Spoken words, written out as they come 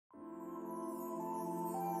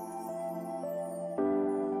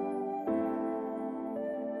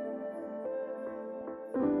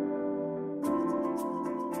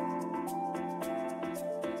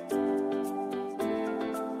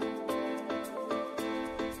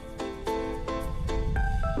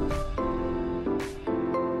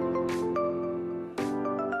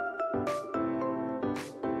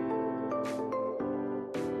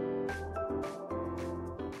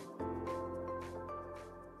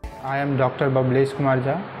I am Dr. Bablesh Kumar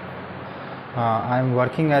Jha. I am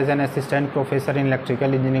working as an assistant professor in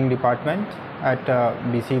electrical engineering department at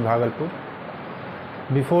B.C.E. Bhagalpur.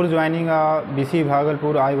 Before joining B.C.E.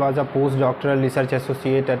 Bhagalpur, I was a postdoctoral research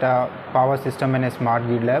associate at a power system and a smart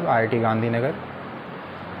grid lab, IIT Gandhinagar.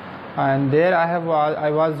 And there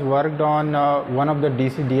I was worked on one of the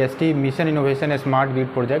DST Mission Innovation Smart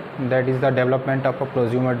Grid project, that is the development of a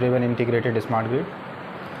prosumer driven integrated smart grid.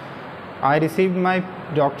 I received my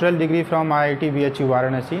doctoral degree from IIT BHU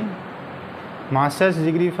Varanasi, master's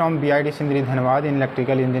degree from BIT Sindri Dhanbad in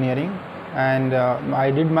electrical engineering, and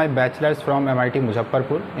I did my bachelor's from MIT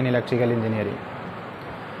Muzaffarpur in electrical engineering.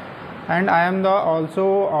 And I am also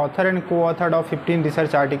author and co-authored of 15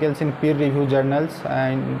 research articles in peer-reviewed journals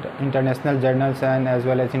and international journals, and as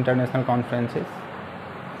well as international conferences.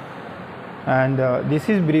 And this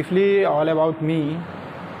is briefly all about me.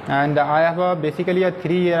 And I have basically a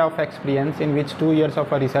 3 year of experience, in which 2 years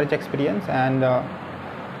of a research experience and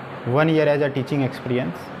 1 year as a teaching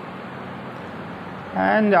experience.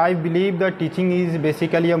 And I believe that teaching is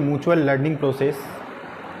basically a mutual learning process,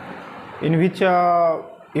 in which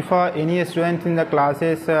if any student in the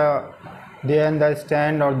classes they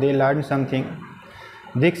understand or they learn something,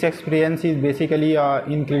 this experience is basically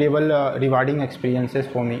incredible rewarding experiences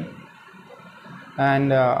for me.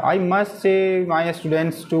 And I must say my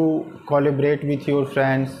students to collaborate with your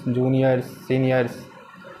friends, juniors, seniors,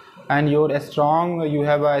 and you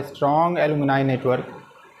have a strong alumni network,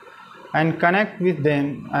 and connect with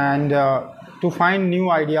them and to find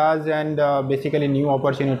new ideas and basically new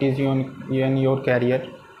opportunities in your career.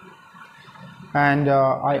 And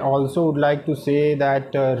I also would like to say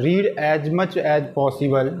that read as much as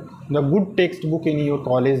possible the good textbook in your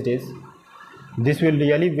college days. This will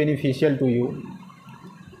really beneficial to you.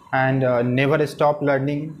 And never stop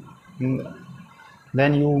learning.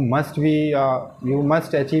 Then you must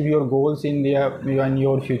achieve your goals in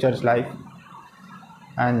your future's life.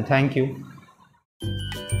 And thank you.